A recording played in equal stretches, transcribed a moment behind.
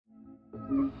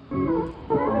Alright,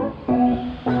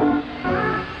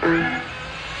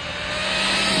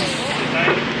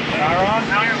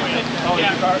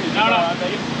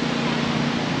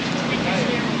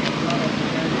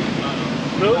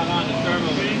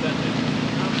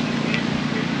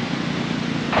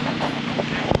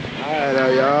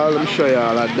 y'all, let me show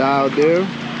y'all. I dialed there.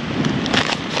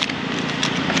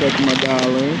 Check my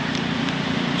dial in.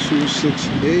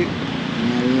 268.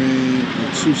 And I ran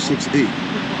a 268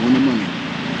 on the money.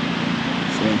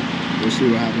 So we'll see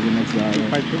what happens the next dial in.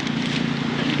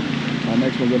 Our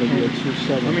next one's gonna be a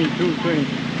 27. I mean 220.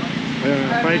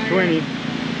 520.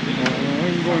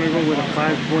 I'm gonna go with a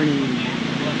 521.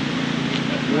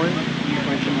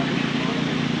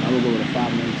 I would go with a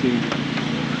 519.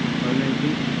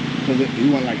 519. Because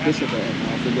you want like this at the end.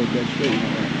 If it goes dead straight, you know,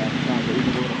 half the time. So we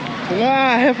can go with a 519.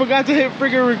 Nah, I forgot to hit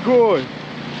freaking record.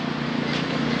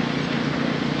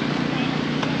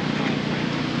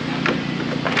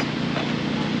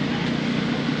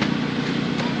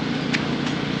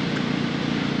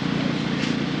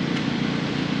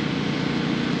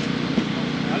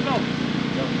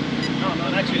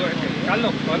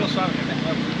 Carlos, tú lo sabes.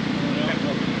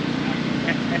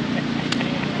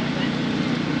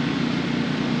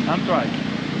 I'm trying.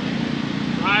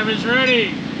 Driver's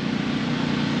ready.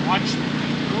 Watch.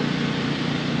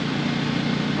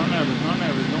 No nervous,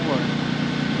 don't worry.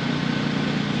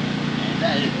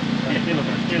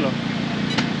 Tranquilo.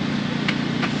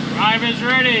 Driver's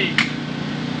ready.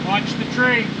 Watch the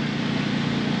tree.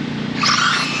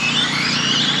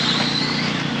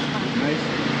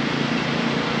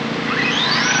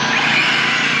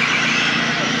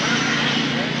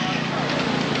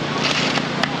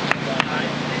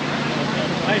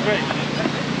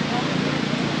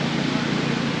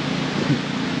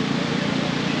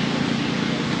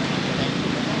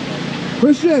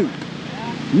 Christian,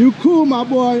 you cool, my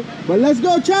boy, but let's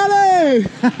go, Charlie!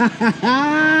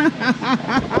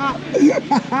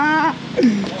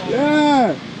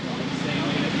 Yeah!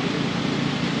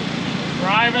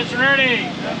 Driver's ready.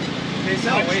 Watch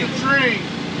the tree.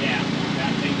 Yeah.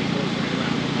 That thing that goes right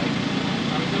around the light.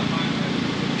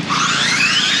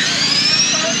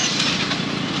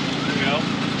 There we go.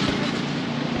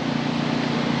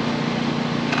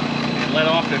 And let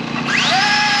off it.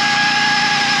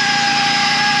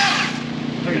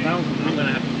 I'm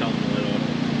gonna have to tell him to let off.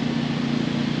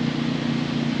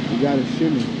 You gotta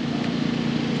shimmy.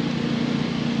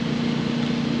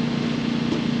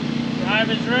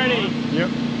 Driver's ready. Yep.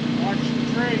 Watch the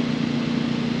tree.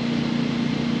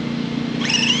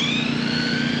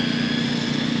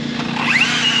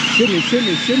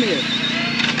 Shimmy it.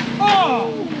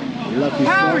 Oh! Lucky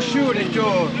Parachute it,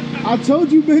 George. I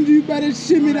told you, Benji, you better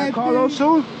shimmy that Carlos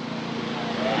thing. too?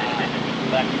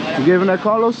 You giving that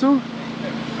Carlos too?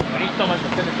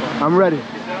 I'm ready.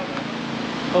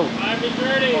 Driver's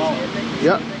ready.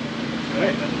 Yep.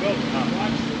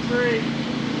 Watch the tree.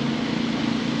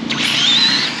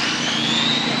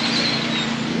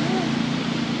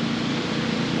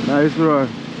 Nice run.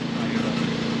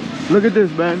 Look at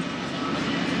this, man.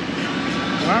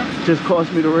 What? Just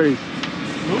cost me the race.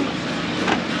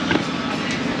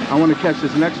 I want to catch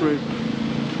this next race.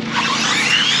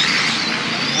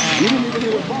 You didn't even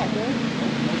hit a ball, man.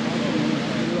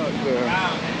 Well,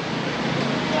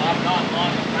 I'm not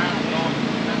on the ground at all.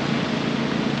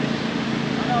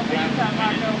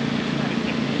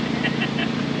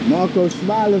 Marco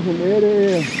smiling from ear to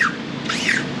ear.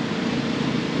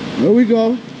 There we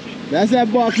go. That's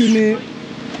that bark you need.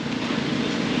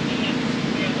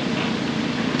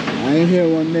 I ain't hear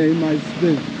one there. He might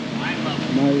spin.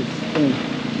 Might spin.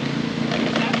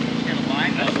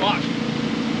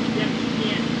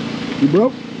 You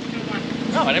broke?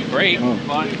 No, I didn't break. Oh.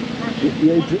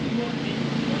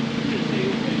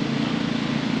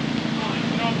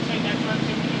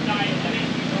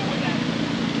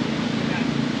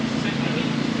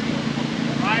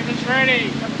 Driver's ready.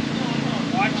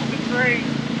 Watch the tree.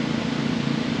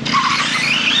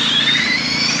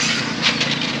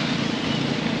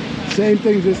 Same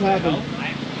thing just happened.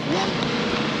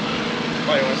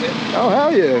 Oh, you want to see it? Oh,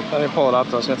 hell yeah. I didn't pull it up,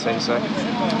 though. I was going to say a sec.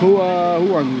 Who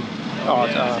won you? Oh,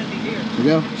 it's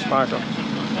Yeah? Sparkle.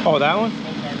 Oh, that one?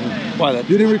 Why that?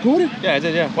 You didn't record it? Yeah, I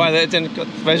did, yeah. Why that didn't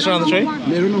register on the tree?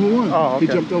 They don't know who won. Oh, okay.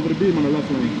 He jumped over the beam on the left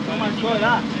lane. You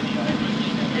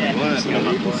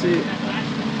can see it.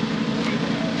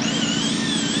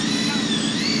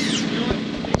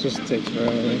 It just takes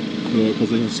forever. Yeah,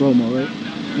 because it's in slow-mo, right?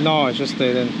 No, it's just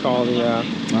they didn't call the...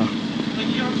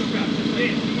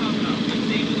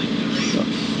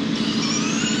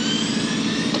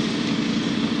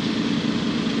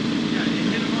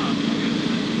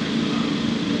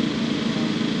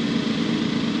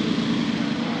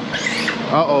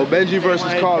 Uh-oh, Benji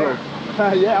versus Carlo.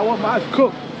 Yeah, I want mine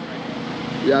cooked.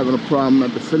 You're having a problem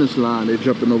at the finish line. They're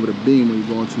jumping over the beam when you're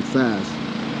going too fast.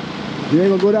 You ain't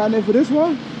gonna go down there for this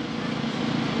one?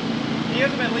 He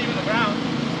hasn't been leaving the ground.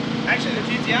 Actually, the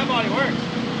GTI body works.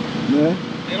 Yeah?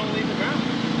 They don't leave the ground.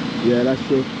 Yeah, that's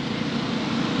true.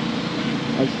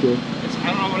 That's true. I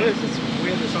don't know what it is. It's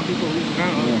weird that some people leave the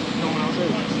ground. Yeah. No one else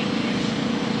is.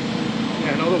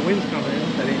 Yeah, I know the wind's coming in.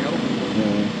 That ain't helping.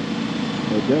 Yeah.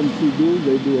 But them two dudes,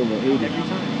 they do over 80. Every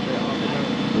time. They're off the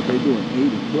ground. But they doing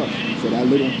 80 plus. So that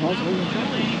little house over there.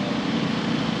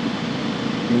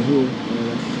 And here, yeah,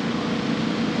 that's...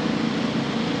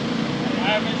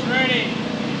 Ivan's ready.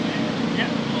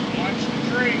 Yep. Watch the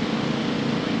tree.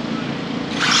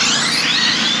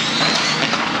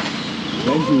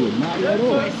 Benji was not at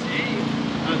all.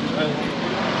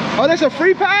 Oh, that's a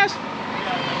free pass?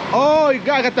 Oh, you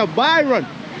got the Byron.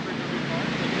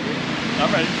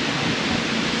 I'm ready.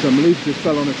 Some leaves just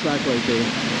fell on the track right there.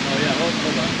 Oh yeah, hold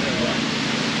on. There you go.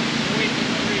 3, 2,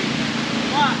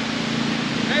 1.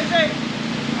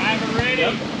 Ivan ready.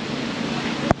 Yep.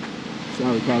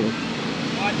 Sorry, Carlos.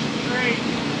 Watch the tree.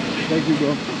 Thank you, bro.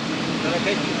 Did I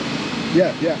take you?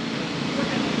 Yeah, yeah.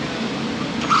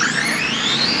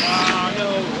 Oh no.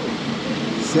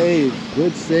 Save.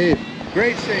 Good save.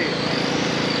 Great save.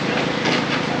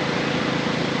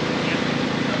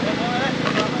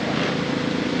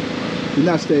 You're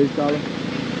not staged, Carlos.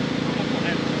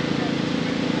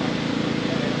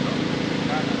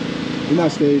 You're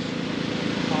not staged.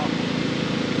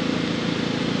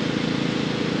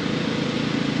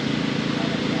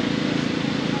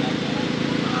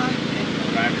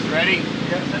 Driver's ready.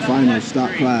 Final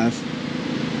stop class.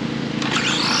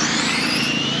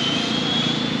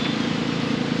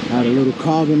 Had a little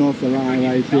carving off the line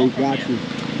right there. Got you.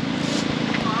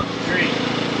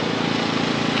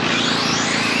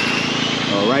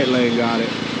 Oh, right lane got it.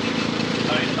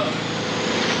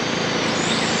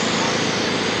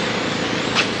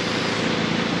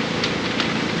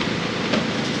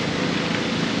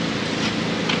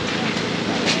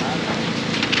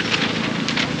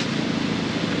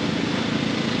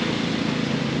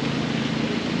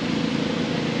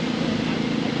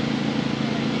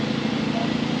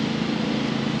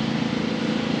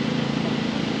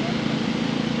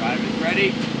 Driver's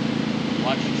ready.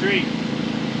 Watch the tree.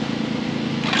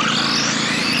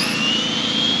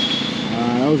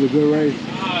 That was a good race.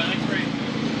 Oh, that's great.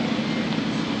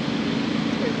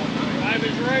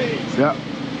 Driver's ready. Yep.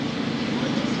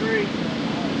 Watch the tree.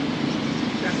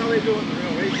 That's how they do it in the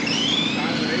real race.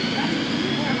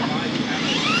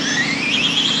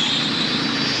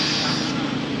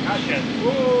 Gotcha.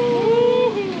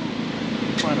 Woo!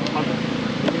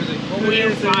 What is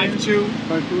it? 5-2.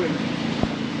 5-2.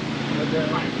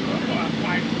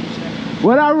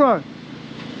 What I run?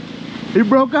 He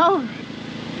broke out?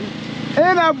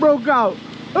 And I broke out.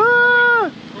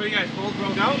 What, you guys both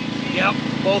broke out? Yep,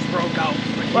 both broke out.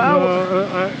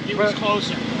 He was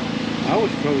closer. I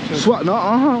was closer.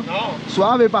 No, No.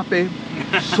 Suave, papi.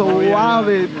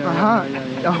 Suave.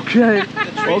 Yeah. Okay. The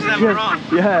tree's never wrong.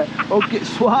 Yeah. Okay.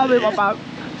 Suave, papa.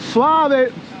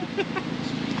 Suave.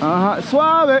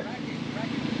 Suave.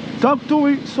 Talk to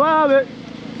me. Suave.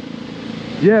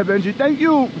 Yeah, Benji. Thank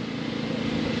you.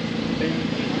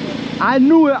 I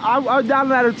knew it. I was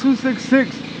down at a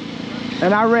 266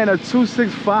 and I ran a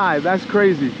 265. That's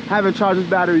crazy. Haven't charged this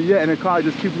battery yet and the car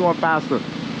just keeps going faster.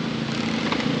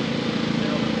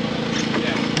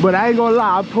 But I ain't gonna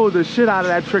lie, I pulled the shit out of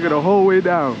that trigger the whole way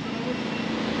down.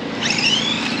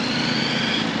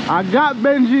 I got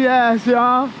Benji ass,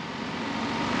 y'all.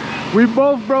 We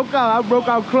both broke out. I broke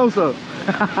out closer.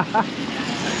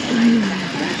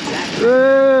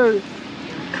 Yeah.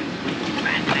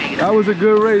 That was a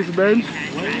good race, Ben.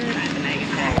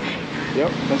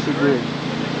 Yep, that's a good.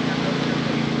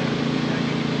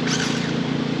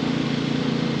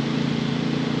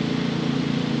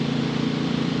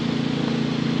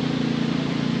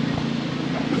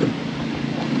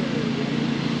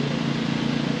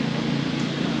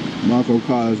 Marco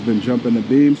car has been jumping the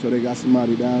beam, so they got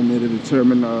somebody down there to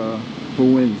determine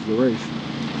who wins the race.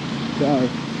 Sorry.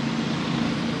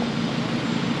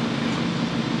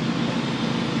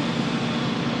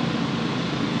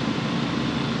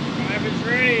 Driver's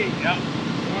ready. Yep.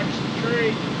 Watch the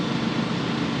tree.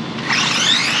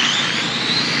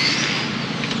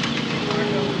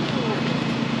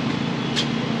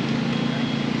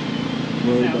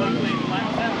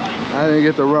 I didn't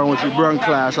get to run with your brun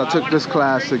class. I took this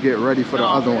class to get ready for the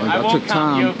other ones. I took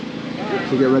time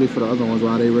to get ready for the other ones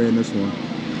while they ran this one.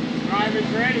 Driver's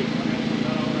ready.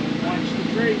 Watch the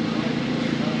tree.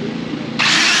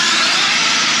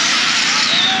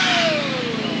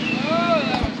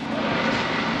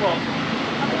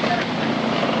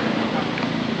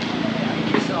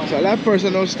 that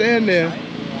person don't stand there.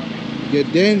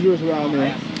 Get dangerous around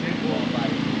there.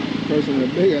 Person in the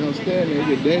big don't stand there,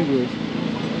 get dangerous.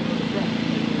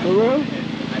 For real?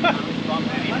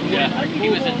 Yeah, he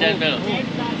was in dead middle.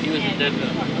 He was in dead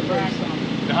middle.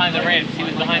 Behind the ramp. He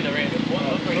was behind the ramp. He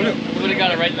would have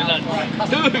got it right in the nuts.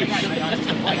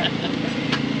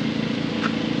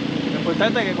 Lo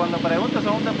importante es que cuando preguntes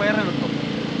son un TPR los dos.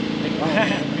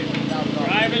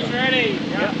 Driver's ready.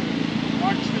 Yep.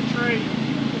 Watch the tree.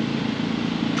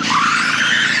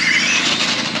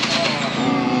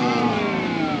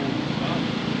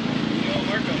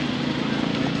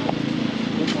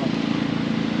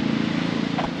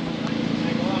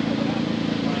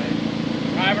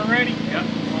 Driver ready? Yep.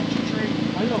 Watch the tree.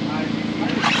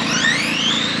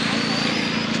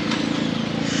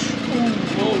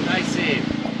 Oh, nice save.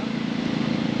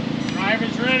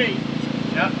 Driver's ready.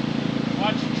 Yep.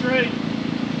 Watch the tree.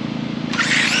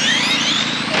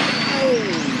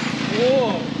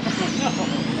 Whoa.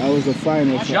 That was the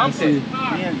final. So Jumped it.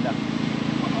 Mierda.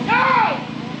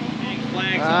 Big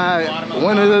flags on the Alright, bottom of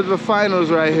winners of the finals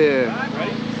right here.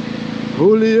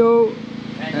 Julio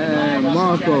and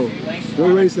Marco.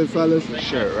 Good racing, fellas.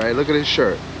 Shirt, right? Look at his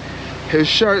shirt. His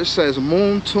shirt says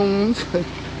Moon Tunes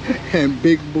and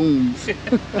Big Booms.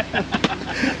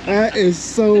 That is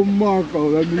so Marco,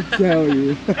 let me tell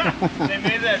you. They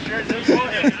made that shirt just for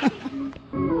him.